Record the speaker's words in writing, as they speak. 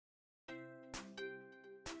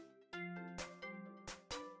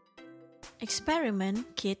Experiment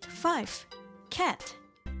Kit 5 Cat.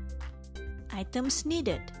 Items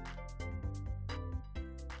needed.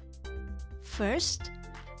 First,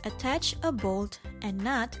 attach a bolt and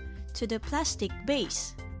nut to the plastic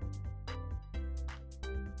base.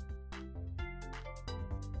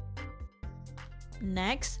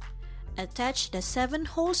 Next, attach the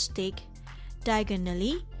 7-hole stick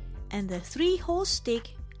diagonally and the 3-hole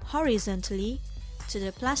stick horizontally to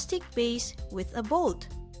the plastic base with a bolt.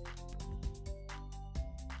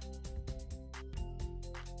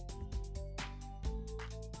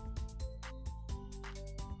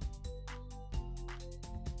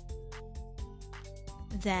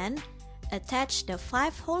 Then, attach the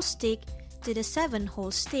 5-hole stick to the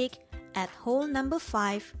 7-hole stick at hole number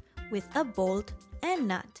 5 with a bolt and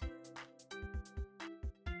nut.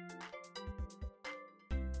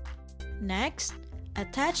 Next,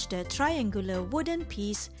 attach the triangular wooden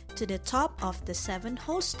piece to the top of the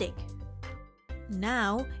 7-hole stick.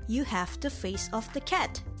 Now you have the face of the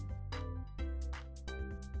cat.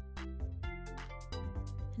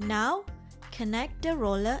 Now, connect the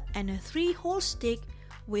roller and a 3-hole stick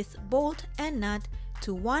with bolt and nut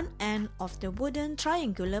to one end of the wooden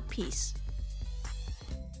triangular piece.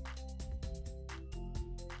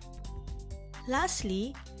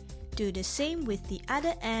 Lastly, do the same with the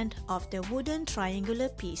other end of the wooden triangular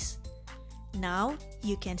piece. Now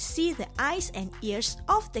you can see the eyes and ears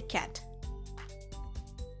of the cat.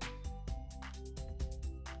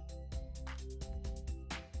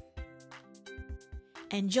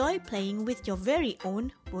 Enjoy playing with your very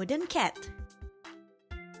own wooden cat.